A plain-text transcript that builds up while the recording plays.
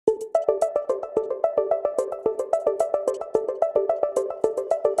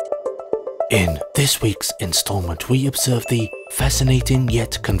In this week's installment, we observe the fascinating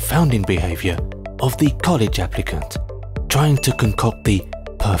yet confounding behavior of the college applicant, trying to concoct the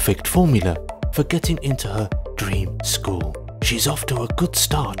perfect formula for getting into her dream school. She's off to a good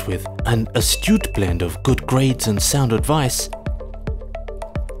start with an astute blend of good grades and sound advice.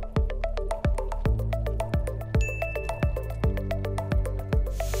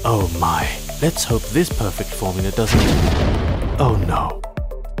 Oh my, let's hope this perfect formula doesn't... Oh no.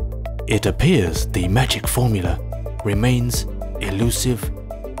 It appears the magic formula remains elusive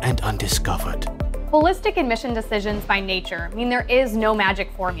and undiscovered. Holistic admission decisions by nature mean there is no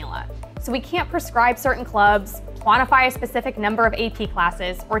magic formula. So we can't prescribe certain clubs, quantify a specific number of AP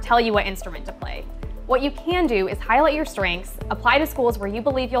classes, or tell you what instrument to play. What you can do is highlight your strengths, apply to schools where you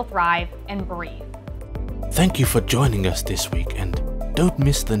believe you'll thrive, and breathe. Thank you for joining us this week, and don't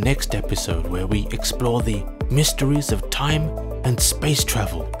miss the next episode where we explore the mysteries of time and space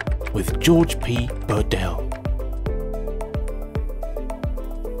travel with George P. Burdell.